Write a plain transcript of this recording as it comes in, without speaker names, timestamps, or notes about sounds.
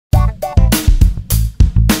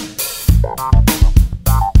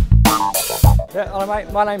Yeah, hello mate,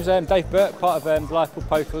 my name's Dave Burt, part of the Live Pub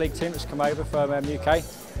Poker League team that's come over from UK,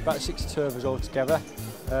 about 62 of us all together.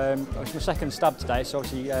 It's my second stab today, so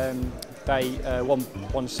obviously day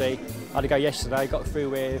 1C. I had to go yesterday, got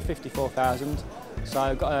through with 54,000, so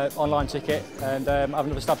I've got an online ticket and I have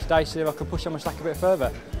another stab today, see if I can push on my stack a bit further.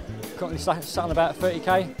 Currently sat on about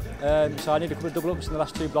 30k, so I need a couple of double ups in the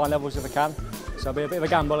last two blind levels if I can. So it'll be a bit of a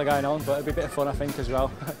gamble going on, but it'll be a bit of fun I think as well,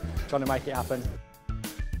 trying to make it happen.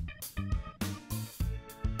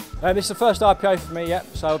 This is the first IPO for me yet,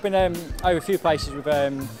 so I've been over a few places with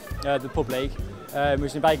the Pub League. We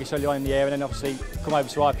was in Vegas early on in the year and then obviously come over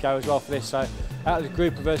to IPO as well for this. So out of the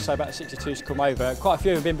group of us, so about 62's come over. Quite a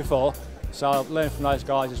few have been before, so I've learned from those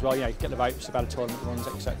guys as well, you know, get the ropes about the tournament runs,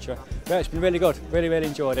 etc. Yeah, it's been really good, really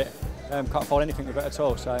enjoyed it. Can't fault anything with it at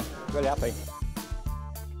all, so really happy.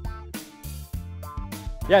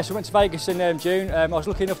 Yeah, so I went to Vegas in June. I was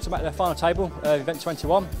lucky enough to make the final table, event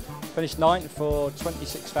 21. Finished 9th for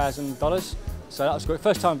 $26,000, so that was good.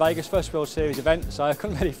 First time in Vegas, first World Series event, so I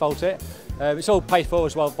couldn't really fault it. It's all paid for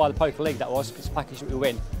as well by the Poker League, that was, because it's a package that we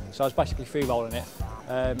win, so I was basically free rolling it.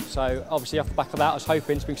 So obviously off the back of that I was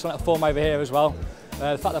hoping to bring some form over here as well.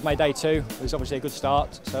 The fact that I've made day 2 is obviously a good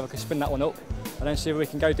start, so if I can spin that one up and then see if we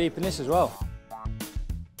can go deep in this as well.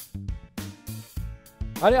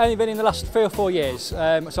 I've only been in the last 3 or 4 years, so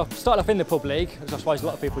I started off in the Pub League, as I suppose a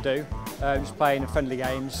lot of people do, just playing friendly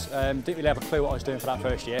games. Didn't really have a clue what I was doing for that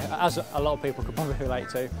first year, as a lot of people could probably relate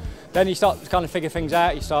to. Then you start to kind of figure things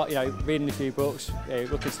out, you start reading a few books,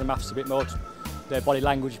 look into the maths a bit more, the body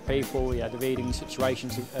language of people, the reading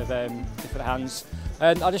situations of different hands.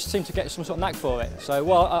 And I just seem to get some sort of knack for it. So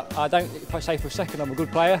while I don't if I say for a second I'm a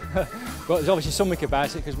good player, but there's obviously something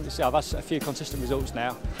about it because I've had a few consistent results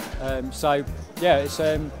now. So yeah, it's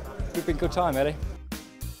been a good time really.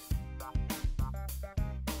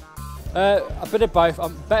 A bit of both.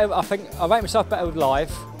 I think I rate myself better with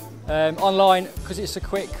live. Online, because it's so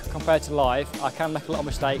quick compared to live, I can make a lot of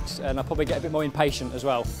mistakes and I probably get a bit more impatient as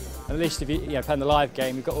well. And at least if you're playing the live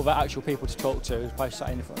game, you've got all the actual people to talk to as opposed to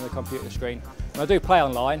sitting in front of the computer screen. And I do play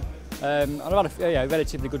online, and I've had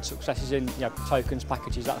relatively good successes in tokens,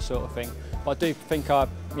 packages, that sort of thing. But I do think I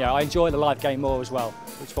enjoy the live game more as well,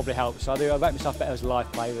 which probably helps. So I rate myself better as a live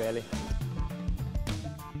play really.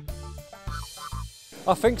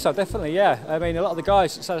 I think so, definitely, yeah. I mean, a lot of the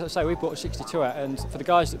guys, so as I say, we brought a 62 out, and for the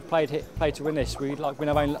guys that played to win this, we win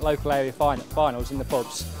our own local area finals in the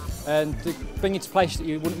pubs, and bring it to places that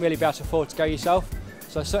you wouldn't really be able to afford to go yourself.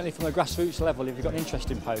 So certainly from a grassroots level, if you've got an interest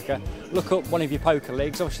in poker, look up one of your poker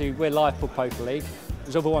leagues. Obviously, we're Live Pub Poker League.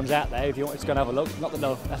 There's other ones out there if you wanted to go and have a look. Not that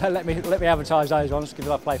they'll let me advertise those ones because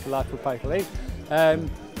I play for Live Pub Poker League.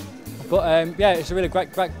 Yeah, it's a really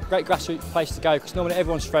great grassroots place to go because normally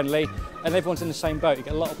everyone's friendly and everyone's in the same boat. You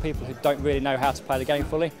get a lot of people who don't really know how to play the game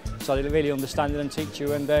fully, so they really understand it and teach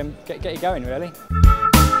you and get you going really.